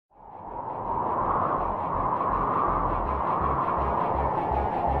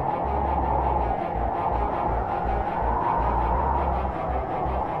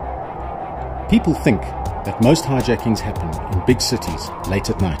People think that most hijackings happen in big cities late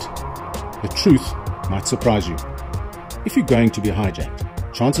at night. The truth might surprise you. If you're going to be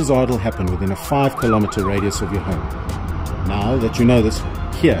hijacked, chances are it'll happen within a 5-kilometer radius of your home. Now that you know this,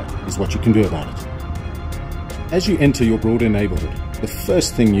 here is what you can do about it. As you enter your broader neighborhood, the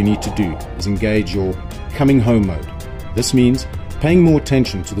first thing you need to do is engage your coming home mode. This means paying more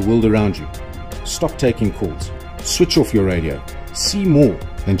attention to the world around you. Stop taking calls, switch off your radio, see more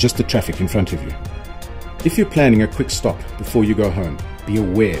than just the traffic in front of you. If you're planning a quick stop before you go home, be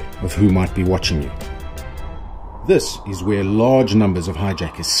aware of who might be watching you. This is where large numbers of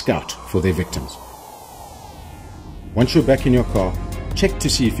hijackers scout for their victims. Once you're back in your car, check to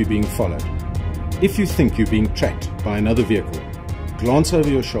see if you're being followed. If you think you're being tracked by another vehicle, glance over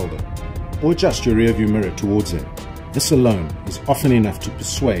your shoulder or adjust your rearview mirror towards them. This alone is often enough to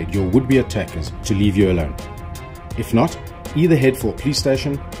persuade your would-be attackers to leave you alone. If not, either head for a police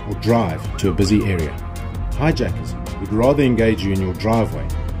station or drive to a busy area. Hijackers would rather engage you in your driveway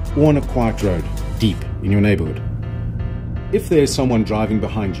or on a quiet road deep in your neighborhood. If there is someone driving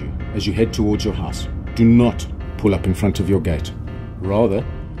behind you as you head towards your house, do not pull up in front of your gate. Rather,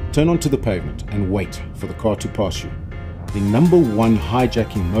 turn onto the pavement and wait for the car to pass you. The #1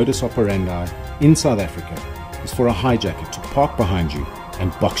 hijacking modus operandi in South Africa is for a hijacker to park behind you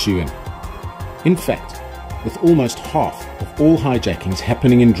and box you in. In fact, with almost half of all hijackings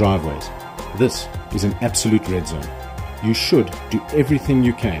happening in driveways, this is an absolute red zone. You should do everything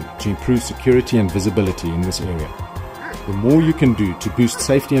you can to improve security and visibility in this area. The more you can do to boost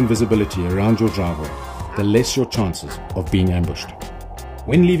safety and visibility around your driveway, the less your chances of being ambushed.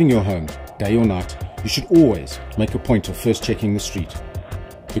 When leaving your home, day or night, you should always make a point of first checking the street,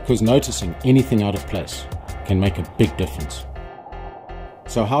 because noticing anything out of place can make a big difference.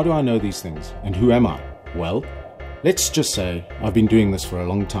 So how do I know these things, and who am I? Well, let's just say I've been doing this for a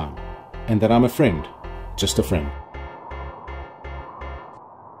long time, and that I'm a friend, just a friend.